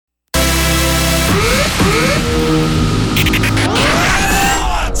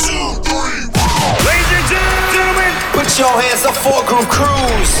hands up for Groove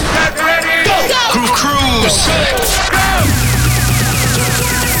Cruise. Go. Groove Cruise.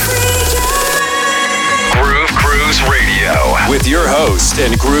 Groove Cruise Radio with your host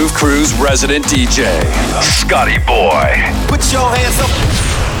and Groove Cruise resident DJ, Scotty Boy. Put your hands up.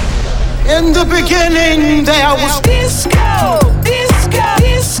 In the beginning there was disco, disco,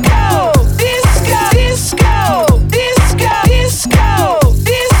 disco, disco, disco, disco, disco,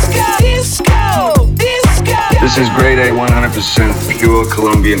 disco, disco, disco. This is grade A, 100% pure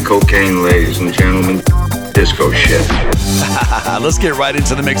Colombian cocaine, ladies and gentlemen. Disco shit. Let's get right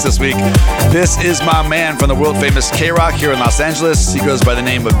into the mix this week. This is my man from the world famous K-Rock here in Los Angeles. He goes by the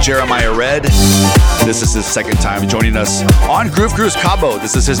name of Jeremiah Red. This is his second time joining us on Groove Cruise Cabo.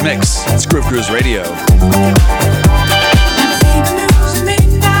 This is his mix. It's Groove Cruise Radio.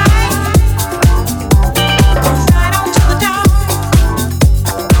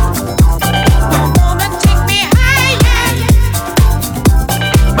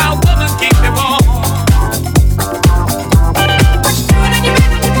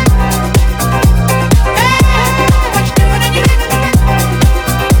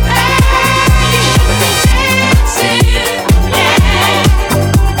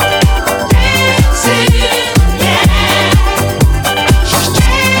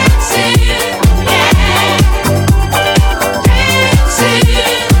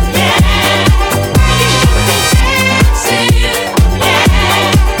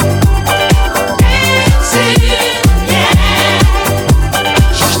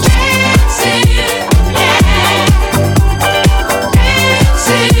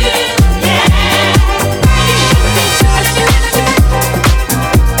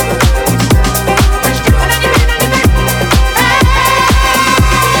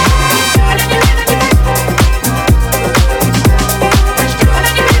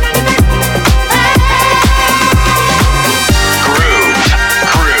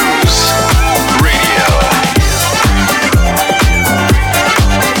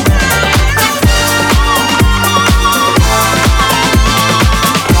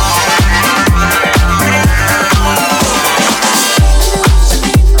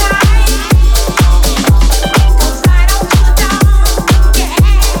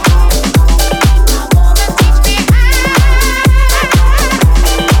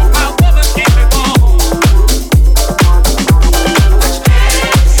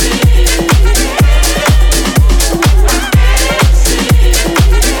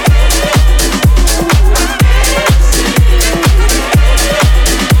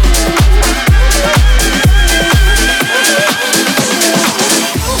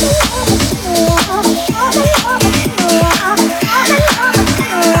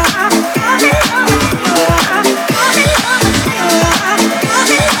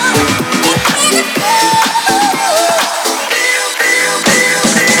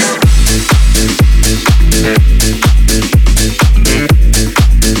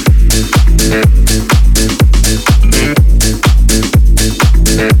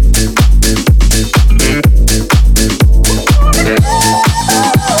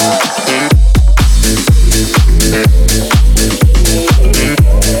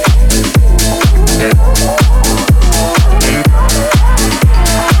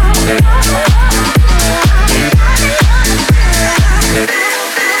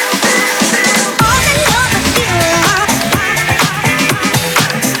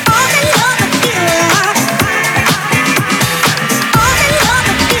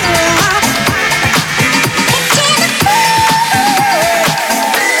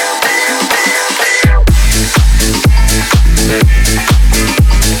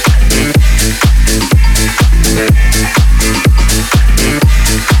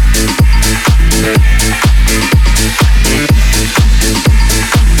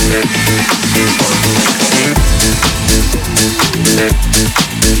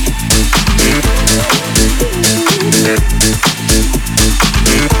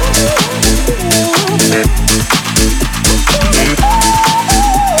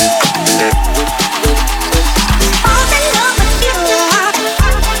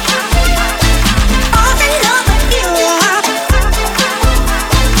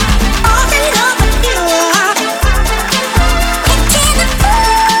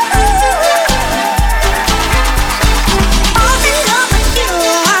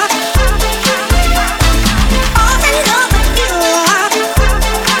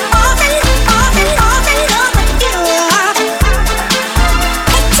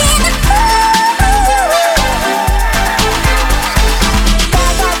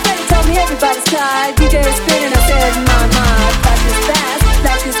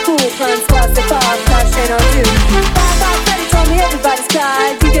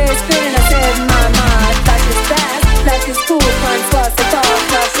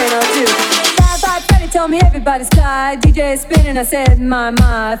 Everybody's fly, DJ spinning, I said my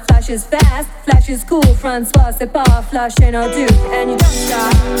flash is fast, flash is cool, Francois c'est pas flash and I'll do, and you don't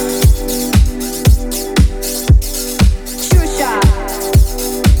stop. Sure shot.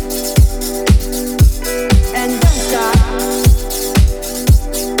 And don't stop.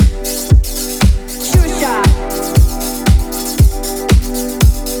 Sure shot.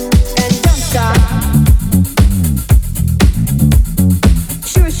 And don't stop.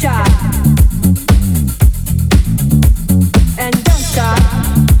 Sure shot. And don't stop.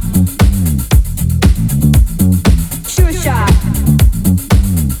 Sure shot.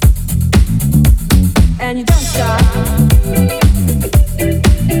 And you don't stop.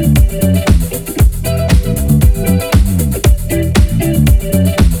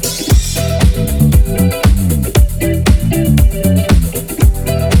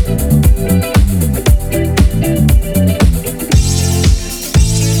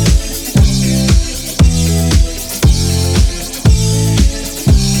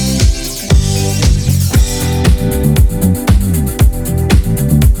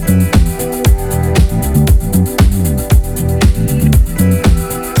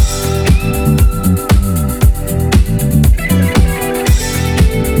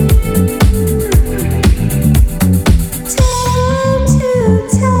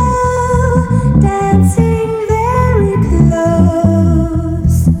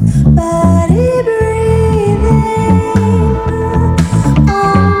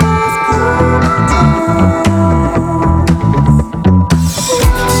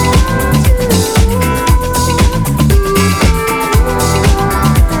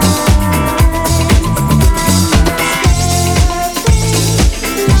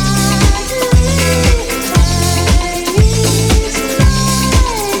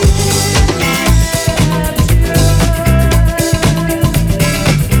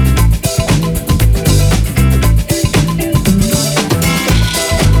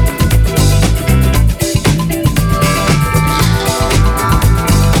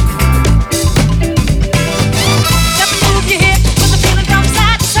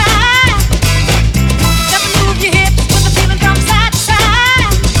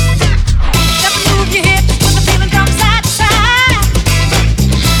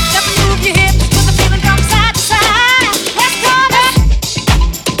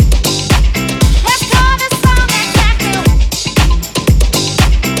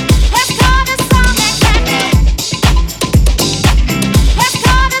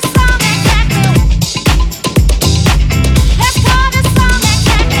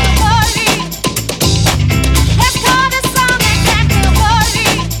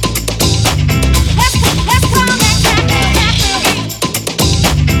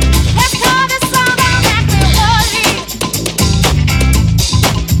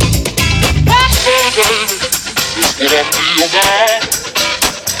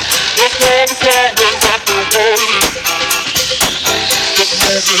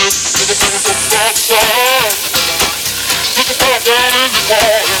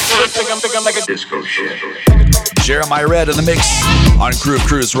 Disco shit. Jeremiah Red in the mix on Groove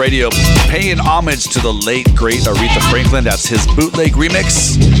Cruise Radio, paying homage to the late, great Aretha Franklin. That's his bootleg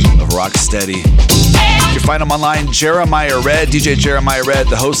remix of Rocksteady. You can find him online, Jeremiah Red, DJ Jeremiah Red,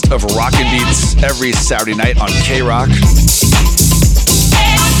 the host of Rockin' Beats every Saturday night on K-Rock.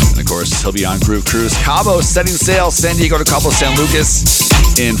 And of course, he'll be on Groove Cruise Cabo, setting sail San Diego to Cabo San Lucas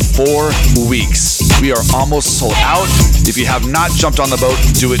in 4 weeks. We are almost sold out. If you have not jumped on the boat,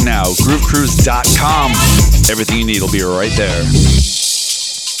 do it now. GrooveCruise.com. Everything you need will be right there.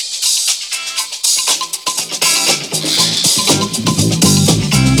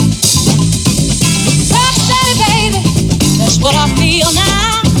 Rocksteady, baby, that's what I feel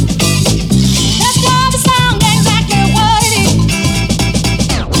now. Let's drive the song exactly what it is.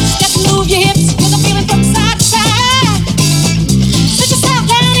 Just move your hips with a feeling from side to side. Sit yourself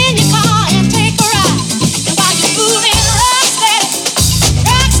down in your car and take a ride. And while you're moving,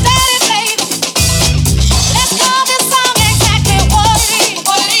 rocksteady, baby, let's call this song exactly what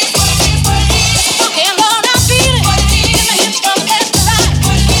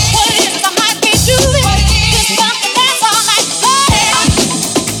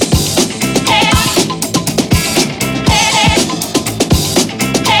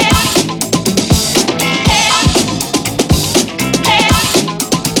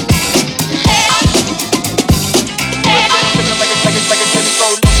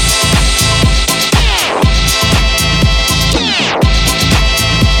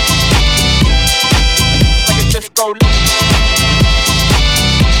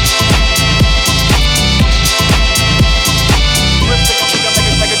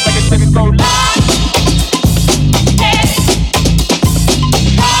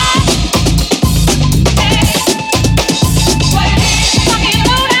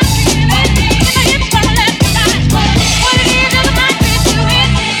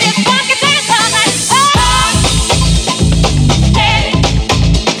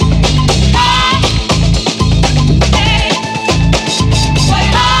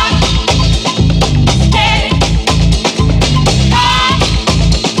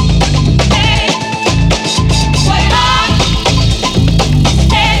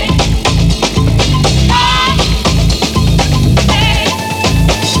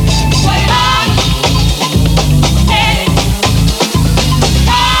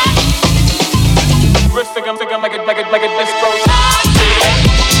like a disco.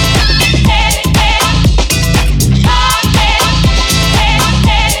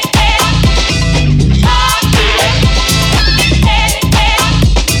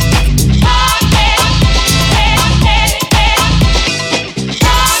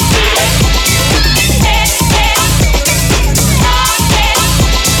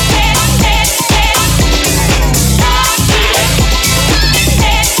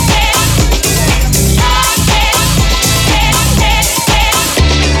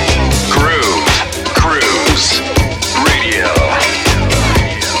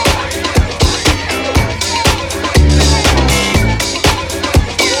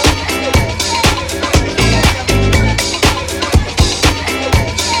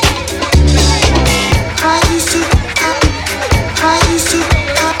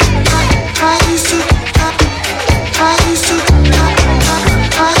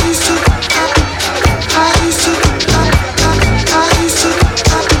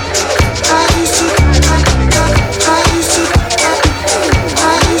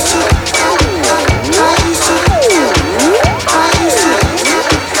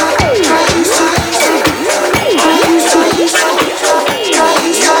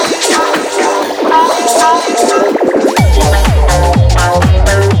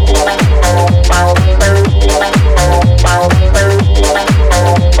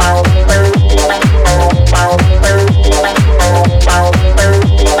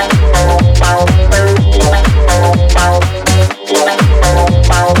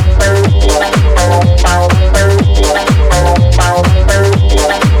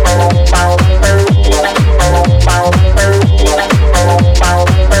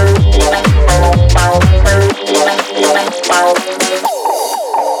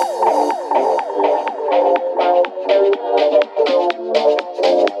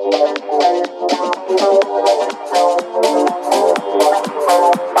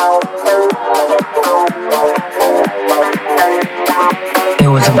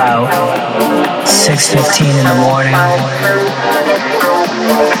 about 6:15 in the morning.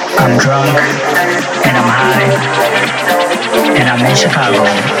 I'm drunk and I'm high and I'm in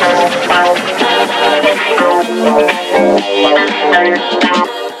Chicago.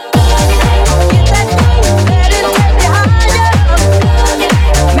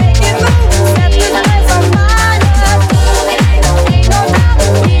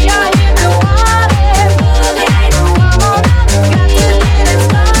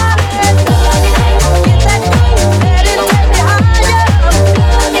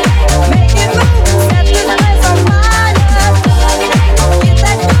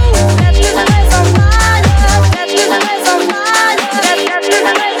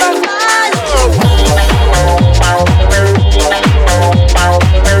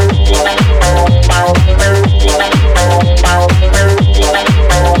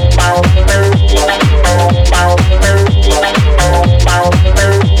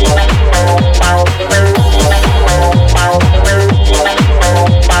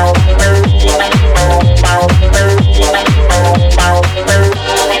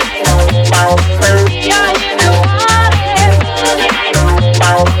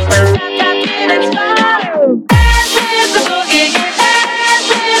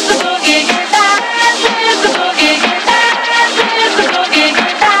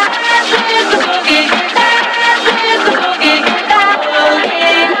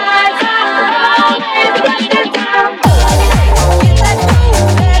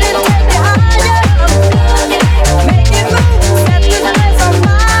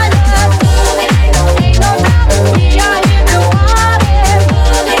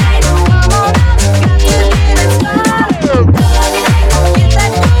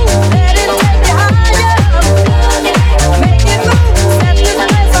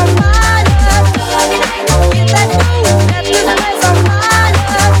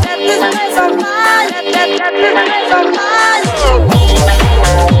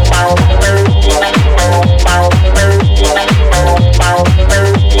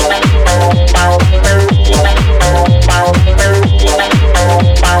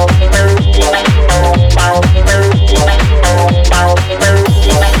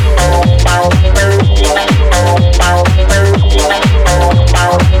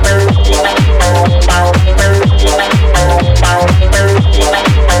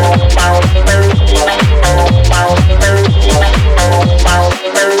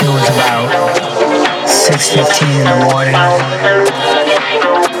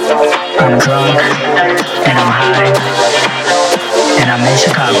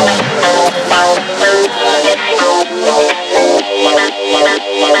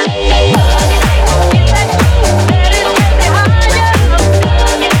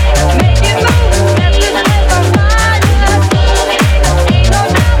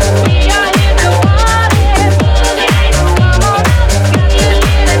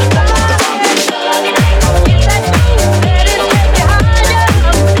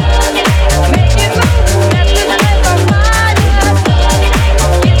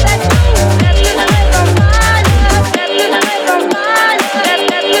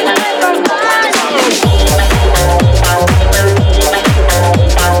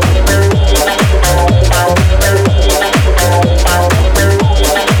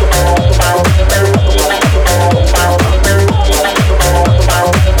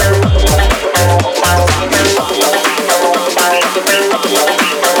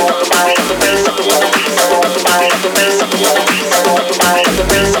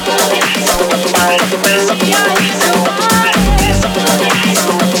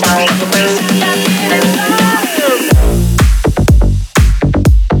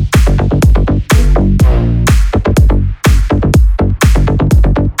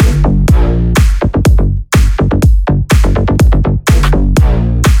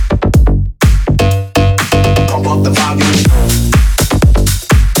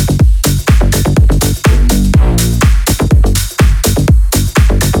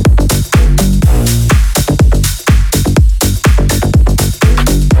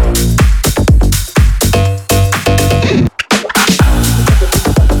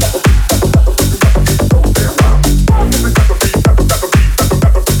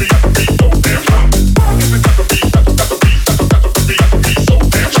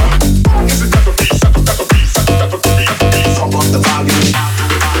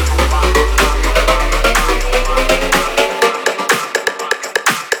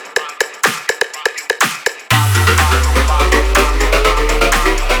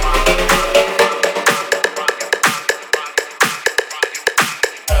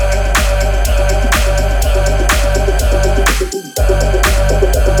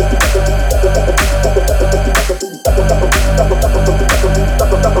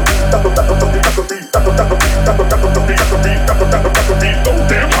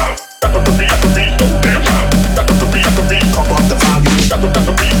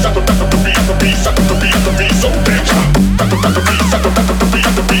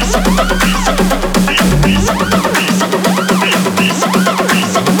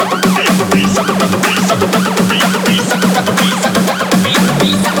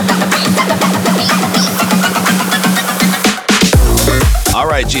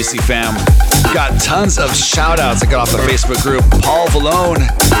 right, GC fam. Got tons of shout outs that got off the Facebook group. Paul Vallone,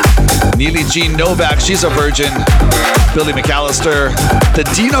 Neely Jean Novak, she's a virgin. Billy McAllister, the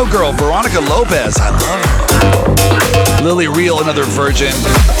Dino girl, Veronica Lopez, I love her. Lily Reel, another virgin.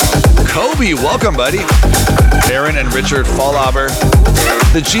 Kobe, welcome, buddy. Aaron and Richard Fallaber.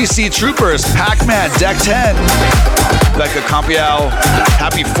 The GC Troopers, Pac-Man, Deck 10. Becca Campiao,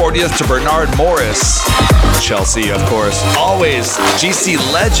 happy 40th to Bernard Morris. Chelsea, of course. Always GC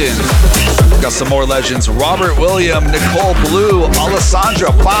legend. Got some more legends. Robert William, Nicole Blue,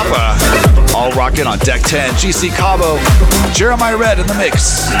 Alessandra Papa. All rocking on Deck 10. GC Cabo, Jeremiah Red in the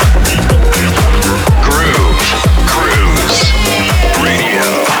mix. Groove Cruise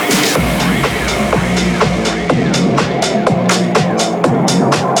Radio.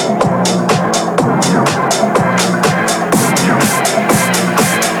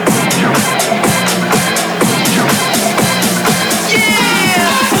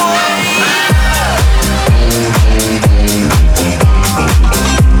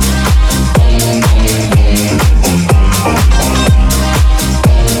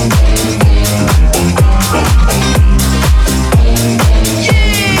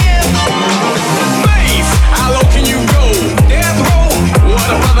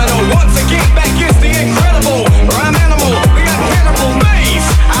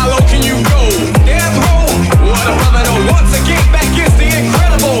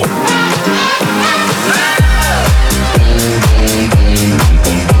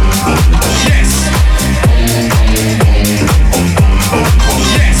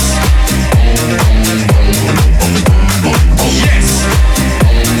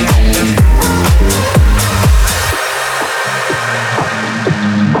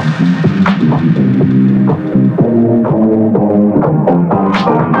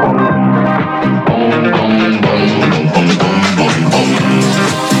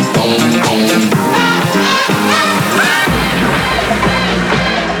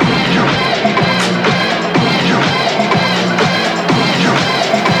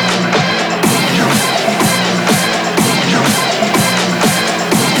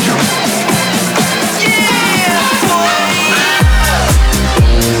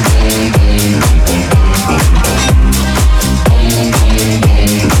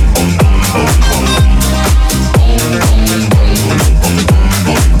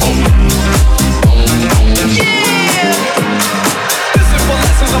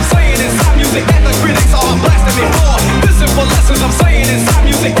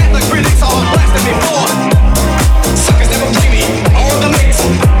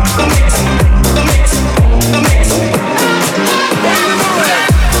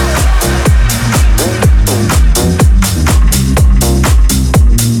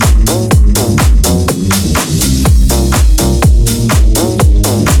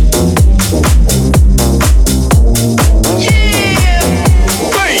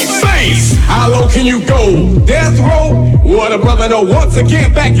 Once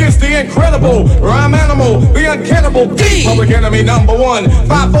again, back is the incredible rhyme animal, the uncannibal D. Public enemy number one,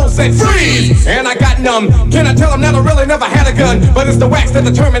 5-4 said freeze, and I got numb. Can I tell them that I really never had a gun? But it's the wax that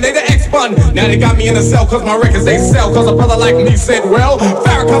the Terminator X spun. Now they got me in the cell cause my records they sell. Cause a brother like me said, well,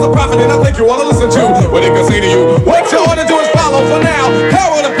 Farrakhan's a prophet and I think you wanna listen to what they can say to you. What you ought to do is follow for now.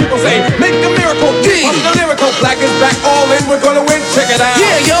 How will the people say, make the miracle D. I'm the lyrical, black is back, all in, we're gonna win, check it out.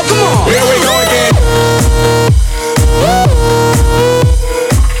 Yeah, yo, come on. Here we go again.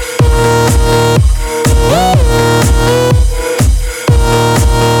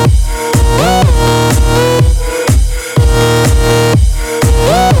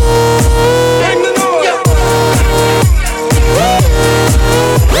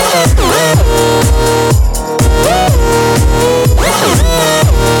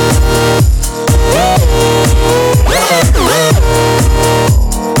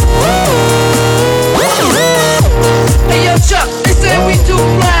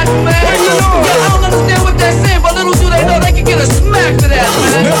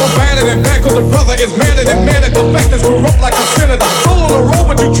 Is madder than mad at the fact that you rope like a senator. Soul on the road,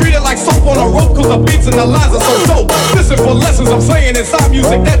 but you treat it like soap on a rope. Cause the beats and the lines are so dope. Listen for lessons I'm saying inside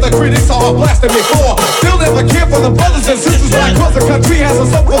music that the critics are blasting me for. Still never care for the brothers and sisters like cause the country has us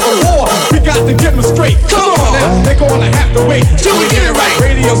up for the war. We got to get them straight. Come on now, they're gonna have to wait till we get it right.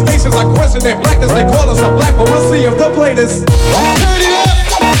 Radio stations are question their blackness. They call us a black, but we'll see if they'll play this. Turn it up.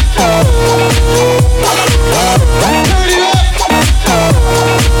 Turn it up.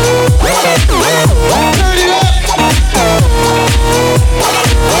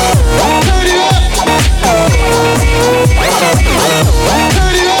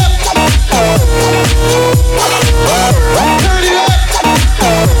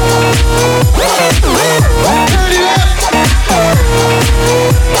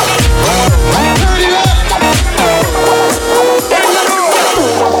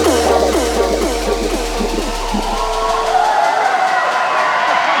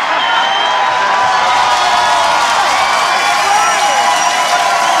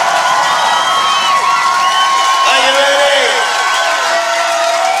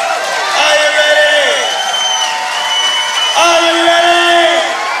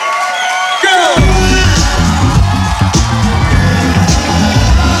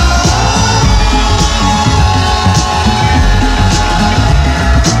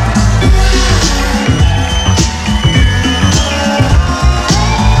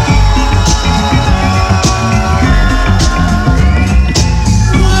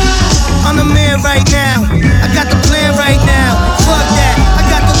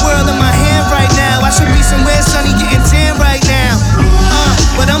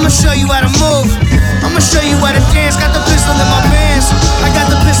 show you how to move. I'ma show you how to dance. Got the pistol in my pants. I got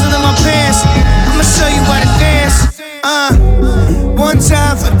the pistol in my pants. I'ma show you how to dance. One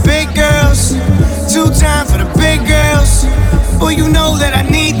time for the big girls, two times for the big girls. Boy, you know that I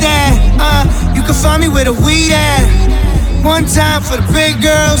need that. You can find me where the weed at. One time for the big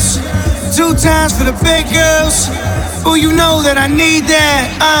girls, two times for the big girls. Boy, you know that I need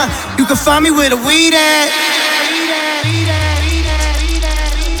that. You can find me where the weed at.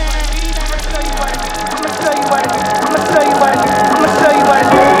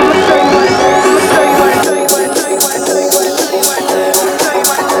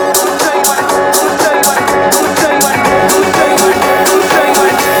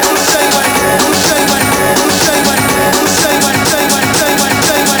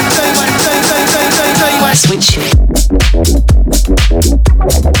 Switch you.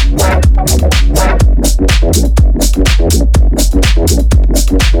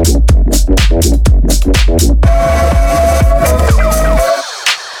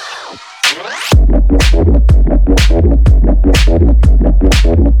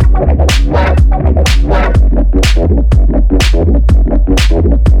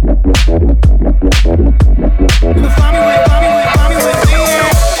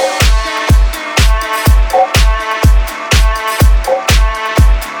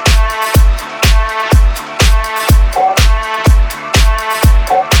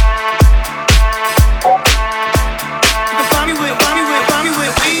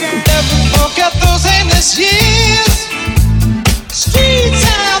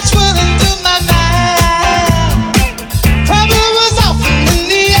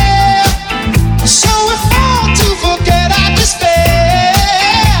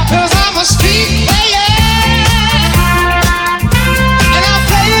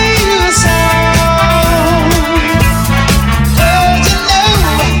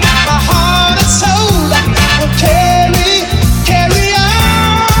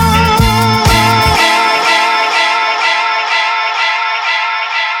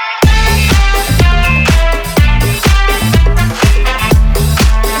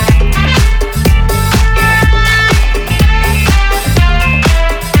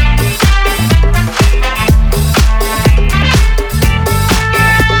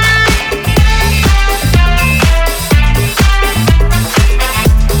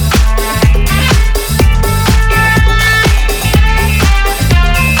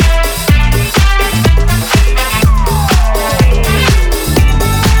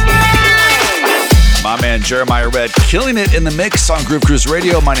 Jeremiah Red, killing it in the mix on Groove Cruise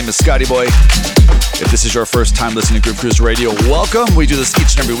Radio. My name is Scotty Boy. If this is your first time listening to Groove Cruise Radio, welcome. We do this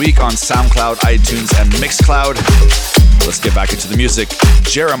each and every week on SoundCloud, iTunes, and Mixcloud. Let's get back into the music.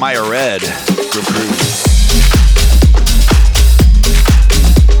 Jeremiah Red, Groove Cruise.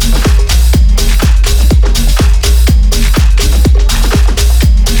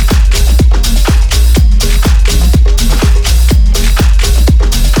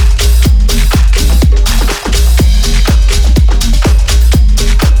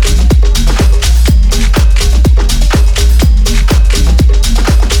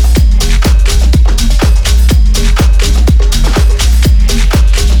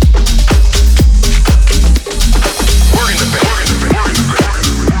 Working the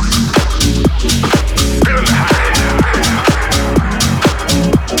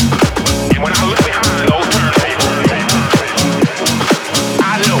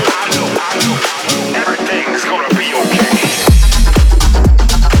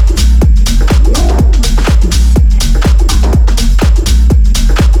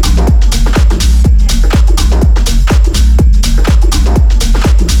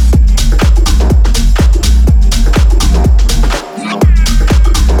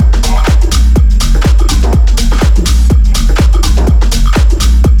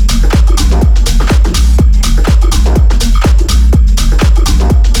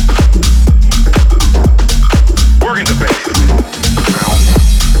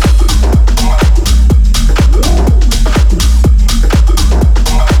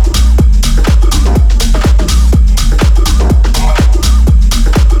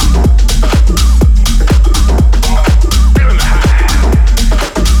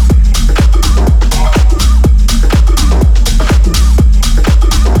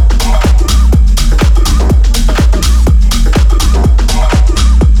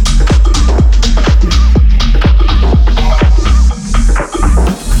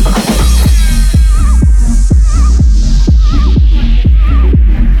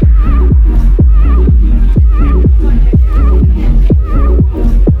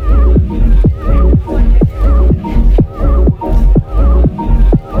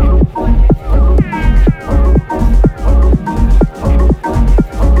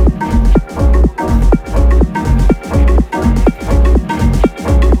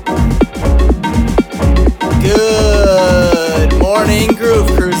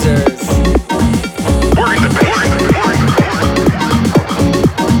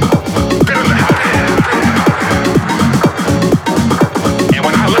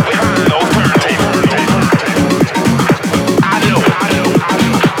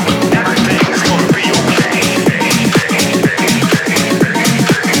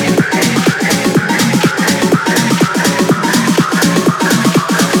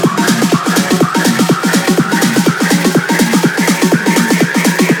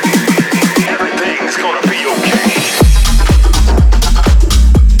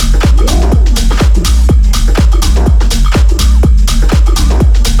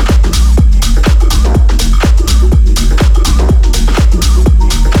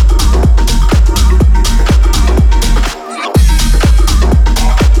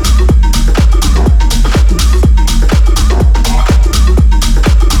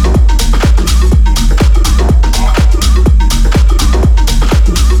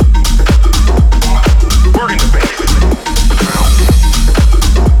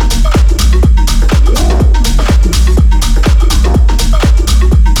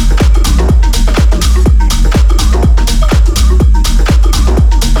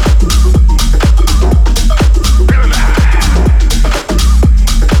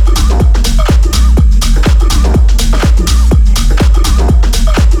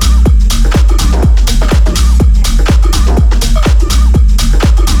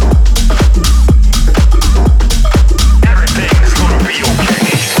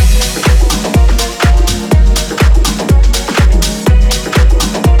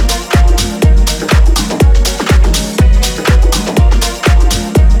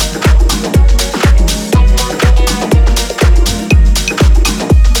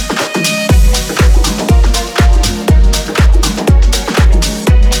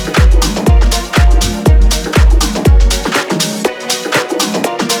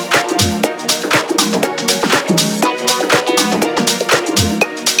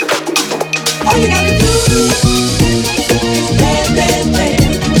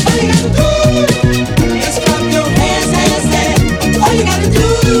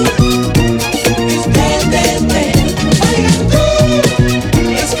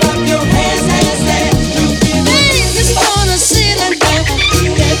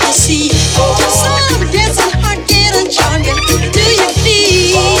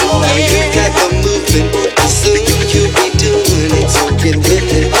moving. Soon you'll be doing it, so get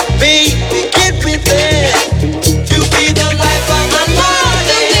with it. Baby, get with it. You be the life of my life.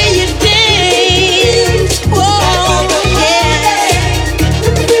 The way you dance, whoa,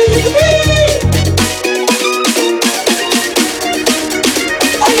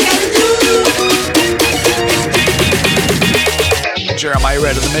 Jeremiah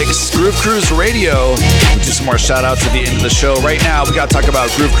Red in the mix. Groove Cruise Radio. We'll do some more shout outs at the end of the show. Right now, we got to talk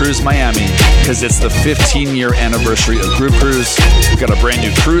about Groove Cruise Miami because it's the 15-year anniversary of Groove Cruise. We've got a brand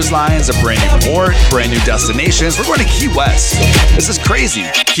new cruise lines, a brand new port, brand new destinations. We're going to Key West. This is crazy.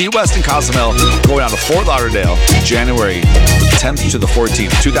 Key West and Cozumel going out to Fort Lauderdale, January 10th to the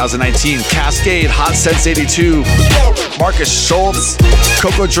 14th, 2019. Cascade, Hot Sense 82, Marcus Schultz,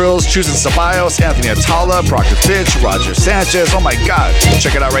 Coco Drills, Choosing Ceballos, Anthony Atala, Proctor Fitch, Roger Sanchez. Oh my God.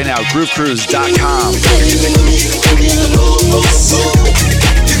 Check it out right now, groovecruise.com.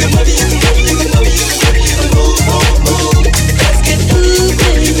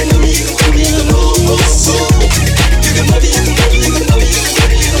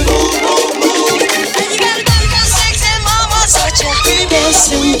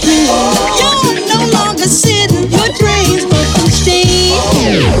 You're no longer sitting, your dreams but you stay.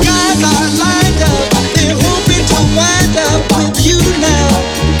 Guys are lined up, they're hoping to wind up with you now.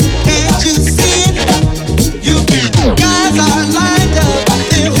 Can't you see it? Guys are lined up,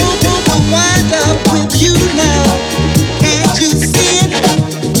 they're hoping to wind up with you now. Can't you see it?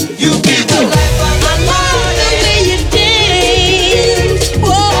 You be the life of my life. The way you dance,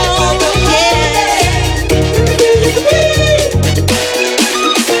 whoa, yeah.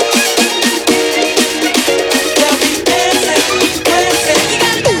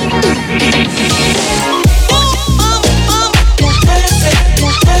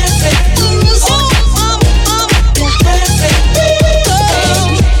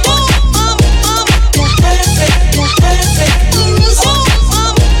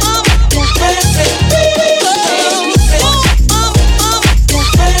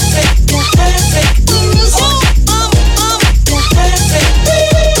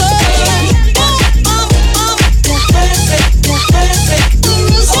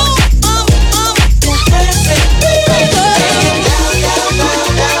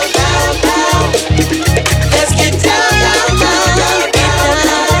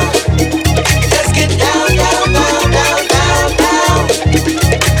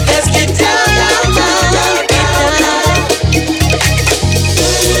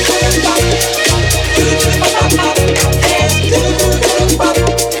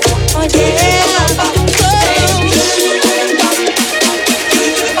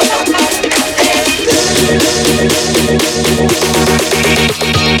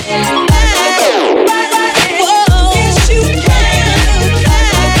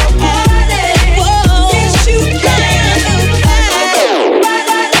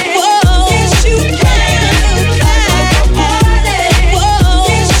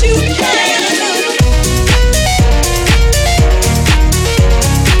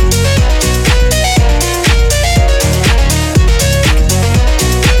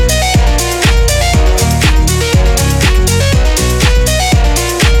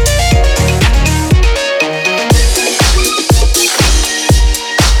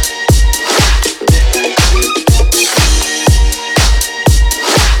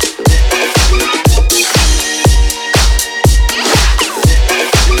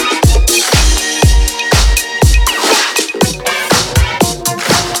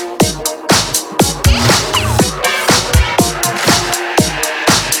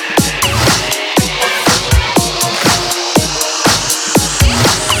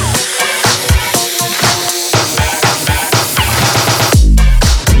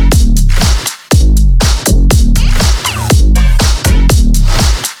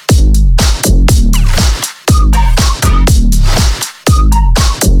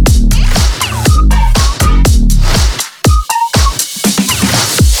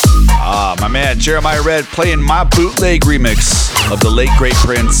 Jeremiah Red playing my bootleg remix of the late great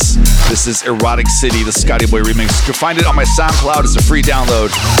Prince. This is Erotic City, the Scotty Boy remix. You can find it on my SoundCloud. It's a free download.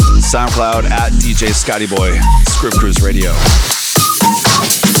 SoundCloud at DJ Scotty Boy. Groove Cruise Radio.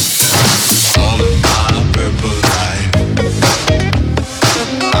 All of my purple life,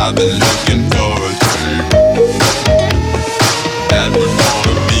 I've been looking for a dream that would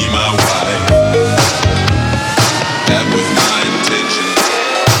wanna be my wife. That was my intention.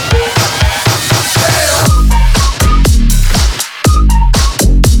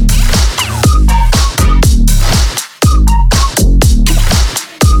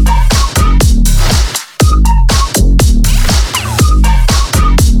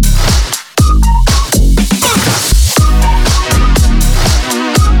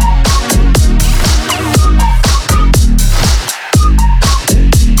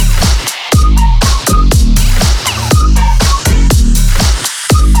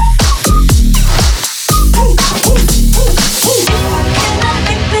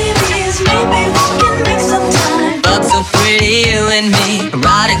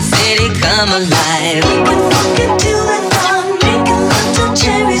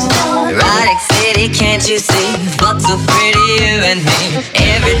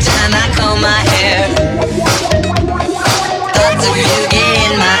 Every time I comb my hair, thoughts of you get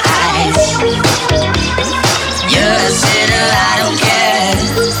in my eyes. You're a sinner, I don't care.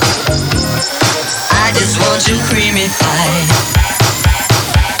 I just want you creamy pie.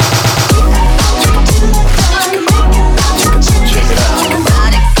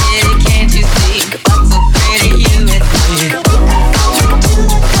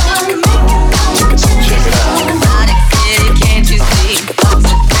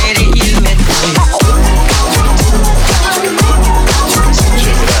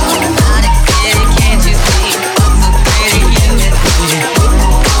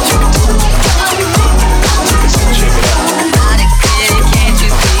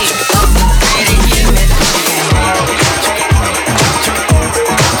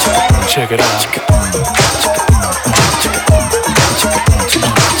 Check it out.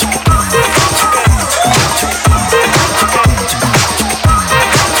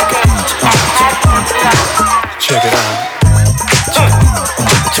 Check it out.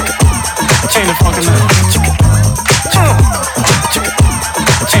 Ain't it funky now?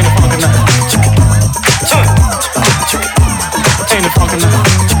 Ain't it funky now? Ain't it funky now?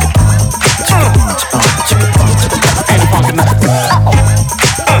 Ain't it funky now?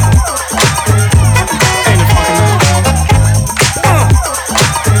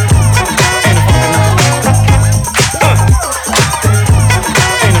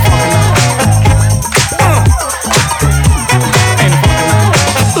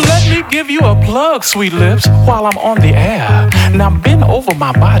 Plug, sweet lips, while I'm on the air. Now bend over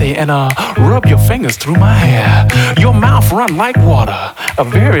my body and rub your fingers through my hair. Your mouth run like water, a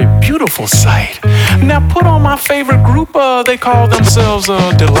very beautiful sight. Now put on my favorite group, they call themselves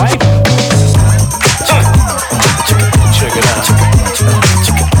Delight. Check it out.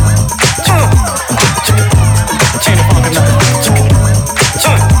 Ain't it funky now?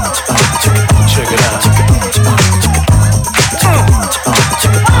 Check it out.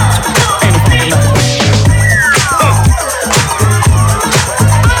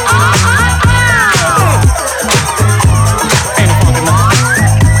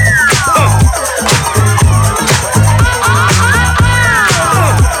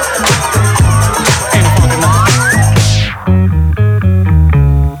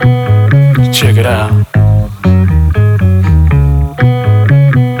 Check it out.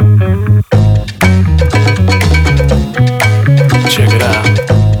 Check it out.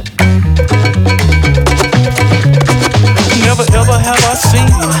 Never ever have I seen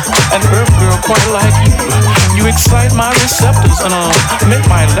an earth girl quite like you. You excite my receptors and make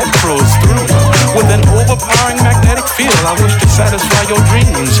my electrodes through. With an overpowering magnetic field, I wish to satisfy your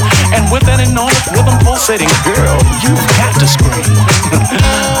dreams. And with that enormous rhythm pulsating, girl, you've got to scream.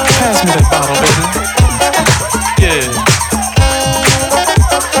 Pass me that bottle, baby. Yeah.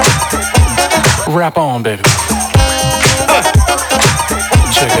 Rap on, baby.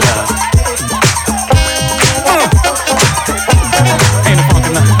 Check it out. Ain't it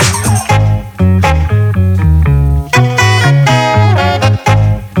funky now?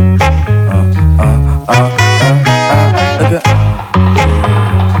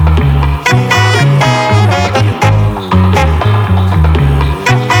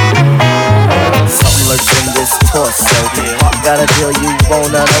 Got a deal you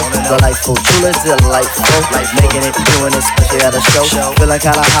wanna know. Delightful, truly delightful. Like making it, doing it, especially at a show. Feeling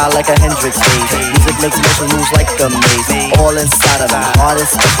kinda high like a Hendrix haze. Music makes motion moves like a maze. All inside of me, heart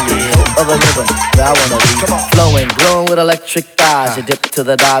especially. Of the rhythm that I wanna be. Flowing, glowing with electric thighs. You dip to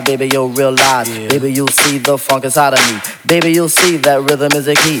the dive, baby, you'll realize. Baby, you'll see the funk inside of me. Baby, you'll see that rhythm is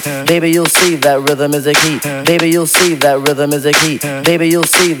a key. Baby, you'll see that rhythm is a key. Baby, you'll see that rhythm is a key. Baby, you'll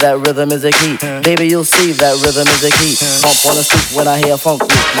see that rhythm is a key. Baby, you'll see that rhythm is a key. Pump on the stoop when I hear funk.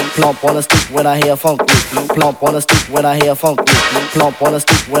 Plump on the stoop when I hear funk. Plump on the stoop when I hear funk. Plump on the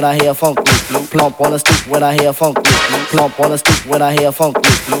stoop when I hear funk. Plump on the stoop when I hear funk. Plump on the stoop when I hear funk.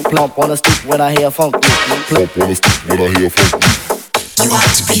 Plump on the stoop when I hear funk. Plump on the stoop when I hear funk. You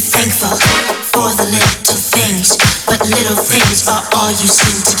ought to be thankful for the little things, but little things are all you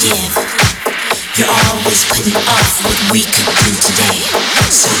seem to give. You're always putting off what we could do today.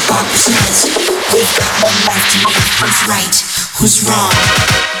 So Barbara says, we've got one life to make. Who's right? Who's wrong?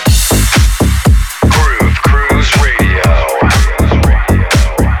 Groove Cruise Radio.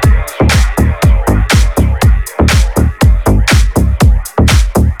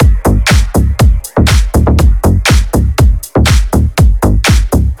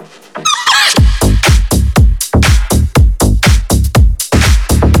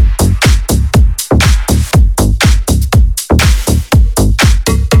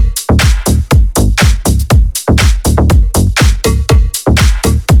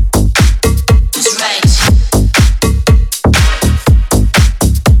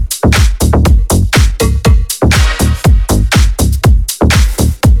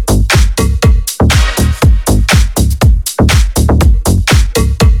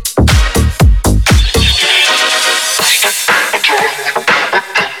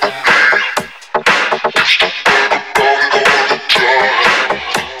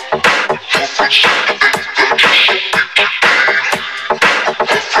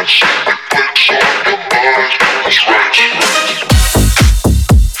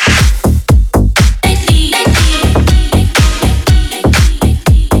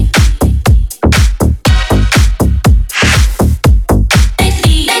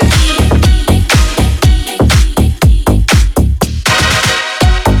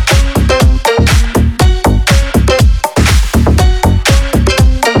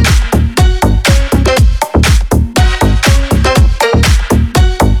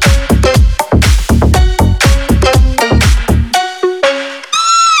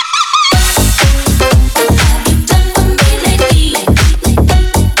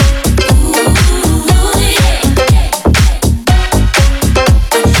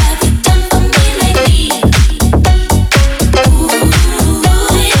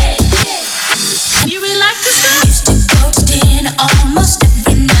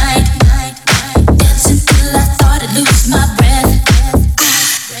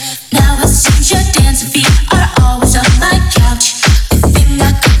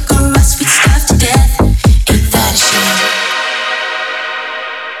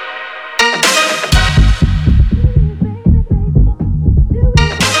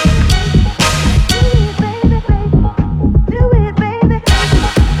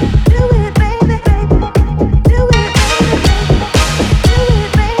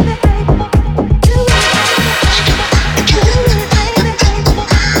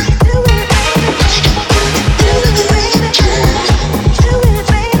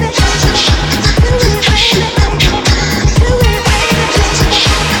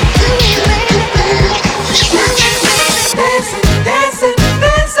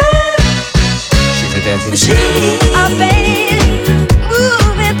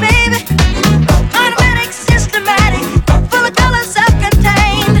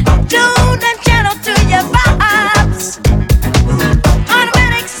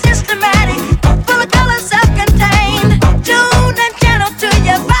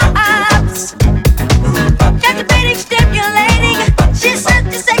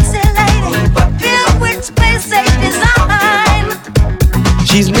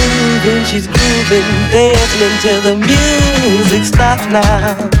 been dancing until the music stops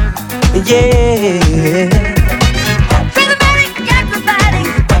now. Yeah. Rhythmatic, acrobatic,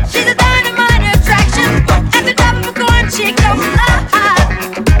 she's a dynamite attraction. At the top of a corn, she goes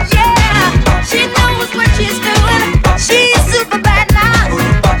yeah, she knows what she's doing. She's super bad now.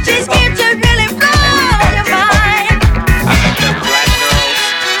 She's here to really blow your mind. I like them black girls.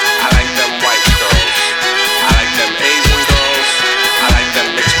 I like them white girls. I like them Asian girls. I like them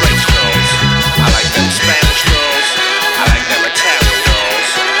mixed race girls. I like them Spanish girls. I like them Italian girls.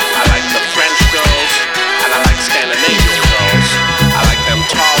 I like the French girls. And I like Scandinavian girls. I like them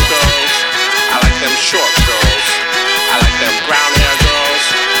tall girls. I like them short girls. I like them brown hair girls.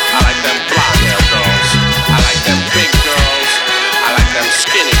 I like them blonde hair girls. I like them big girls. I like them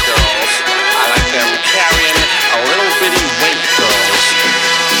skinny girls. I like them carrying a little bitty weight girls.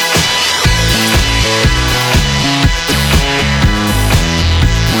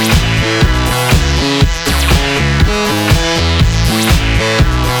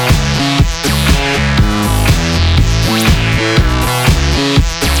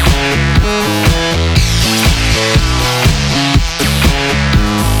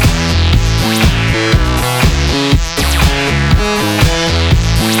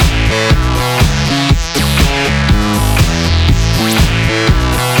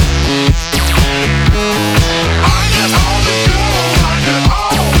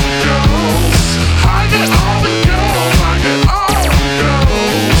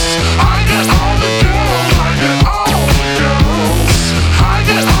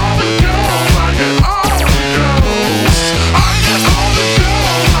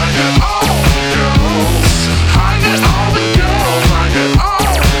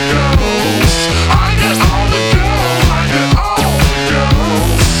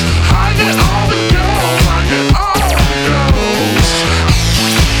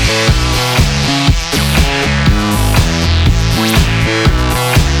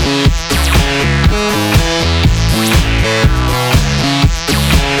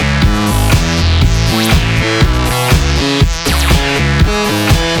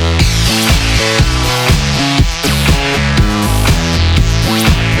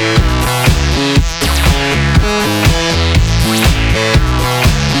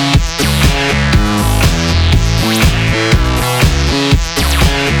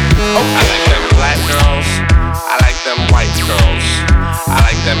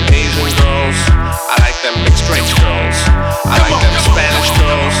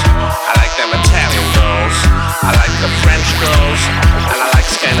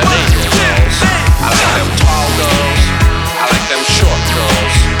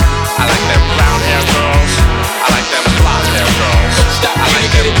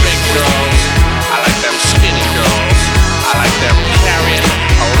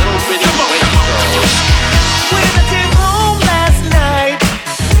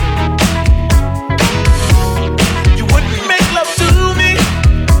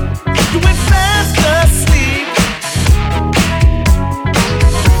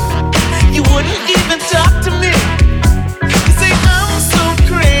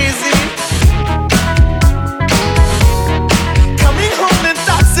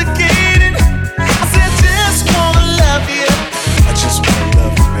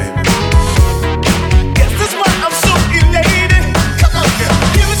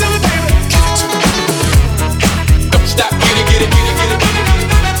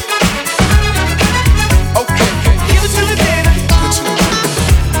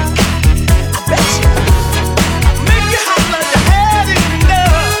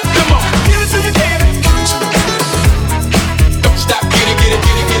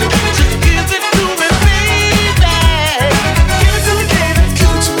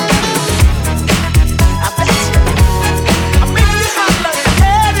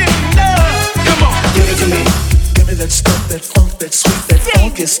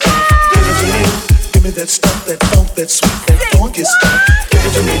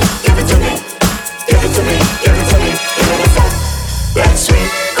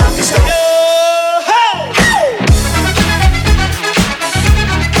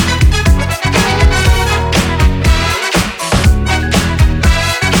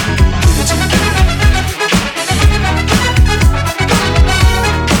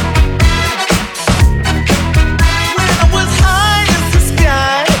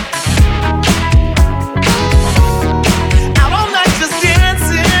 Out all night just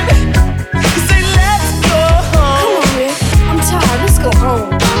dancing. You say let's go.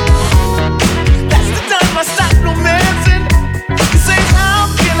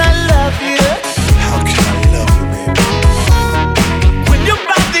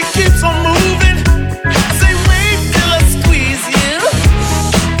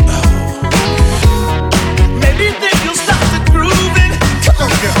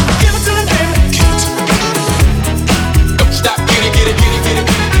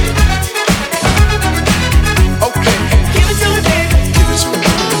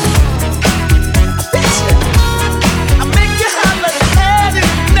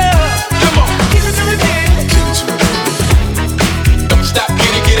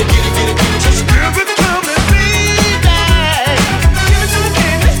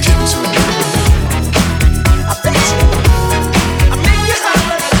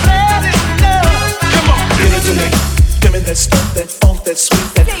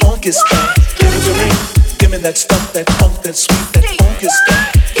 funky stuff. Give it to me. Give me that stuff, that funk, that sweet, that funky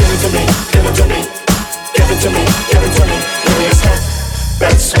stuff. Give it to me. Give it to me. Give it to me. Give it to me. Give me a stuff,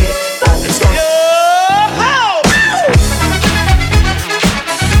 that sweet, funky stuff.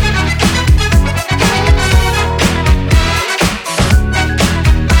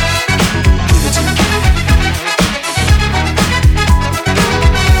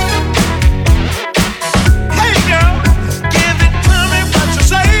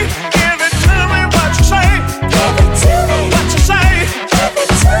 Give it to me, what you say.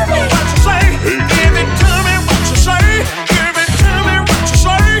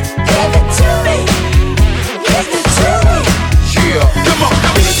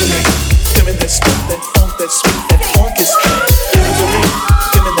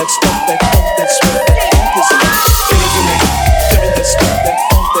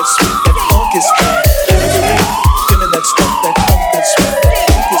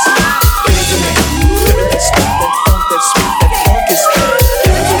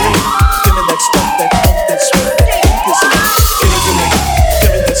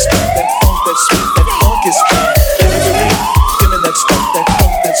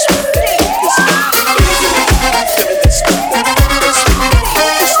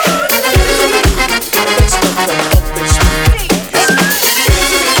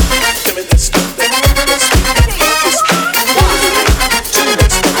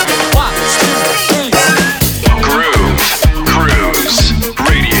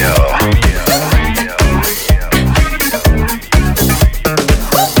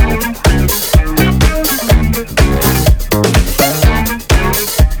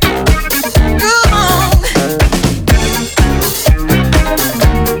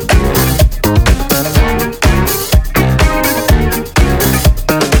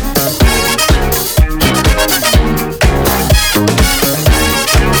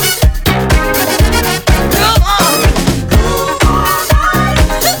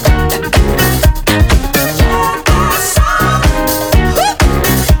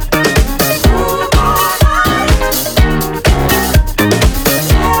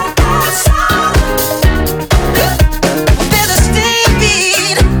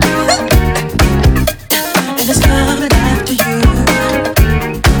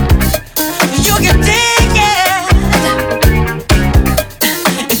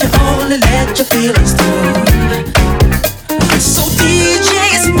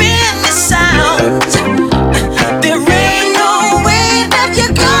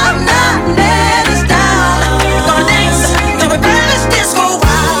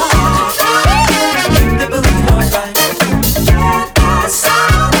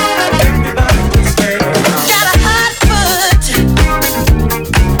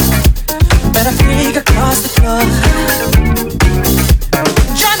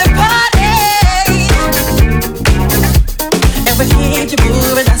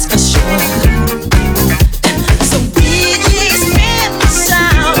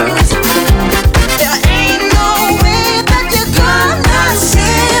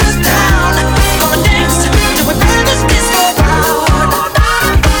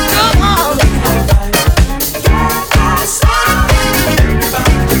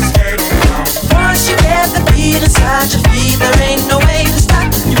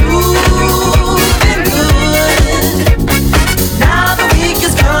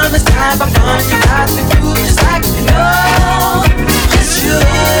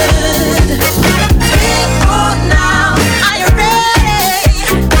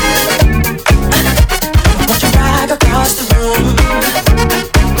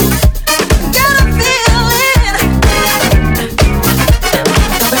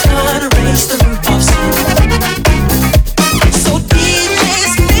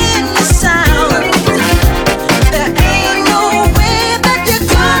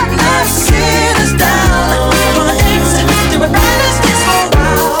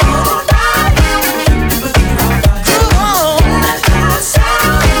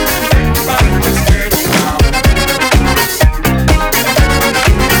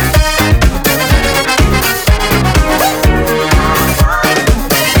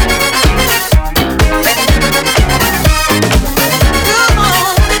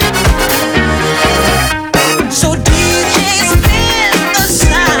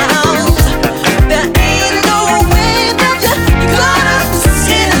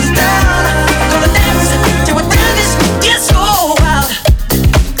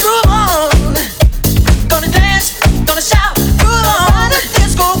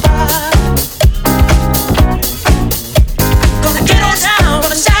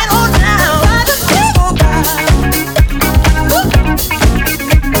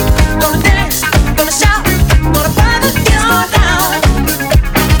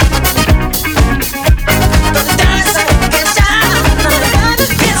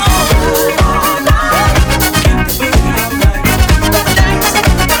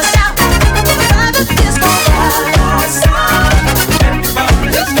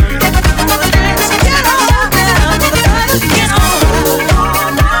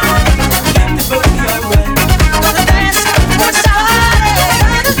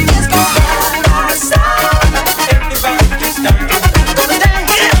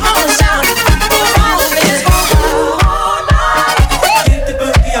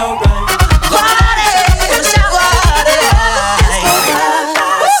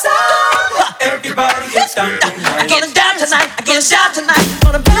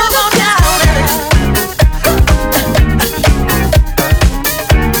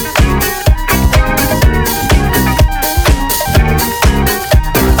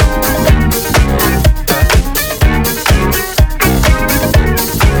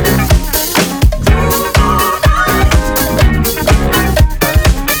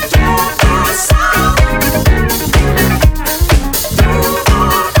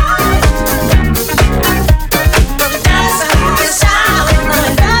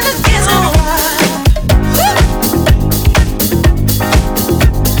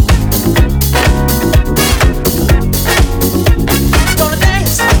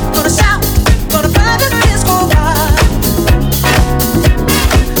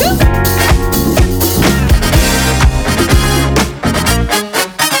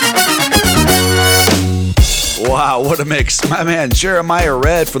 to mix my man Jeremiah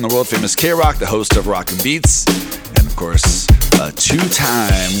Red from the world famous K-Rock, the host of Rockin' Beats, and of course, a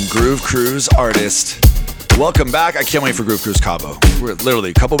two-time Groove Cruise artist. Welcome back. I can't wait for Groove Cruise Cabo. We're literally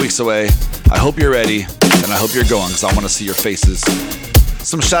a couple weeks away. I hope you're ready, and I hope you're going, because I want to see your faces.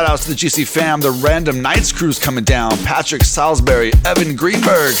 Some shout outs to the GC fam, the Random Nights crew's coming down, Patrick Salisbury, Evan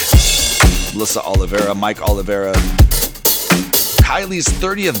Greenberg, Melissa Oliveira, Mike Oliveira, Kylie's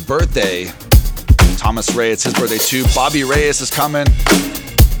 30th birthday, Thomas Ray, it's his birthday too, Bobby Reyes is coming,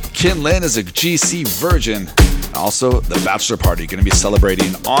 Kin Lin is a GC virgin, also the bachelor party, going to be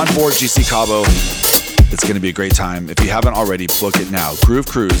celebrating on board GC Cabo. It's going to be a great time. If you haven't already, book it now,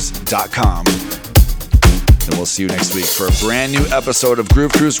 groovecruise.com. And we'll see you next week for a brand new episode of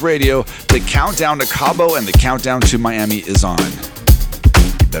Groove Cruise Radio. The countdown to Cabo and the countdown to Miami is on.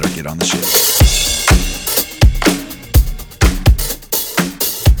 You better get on the ship.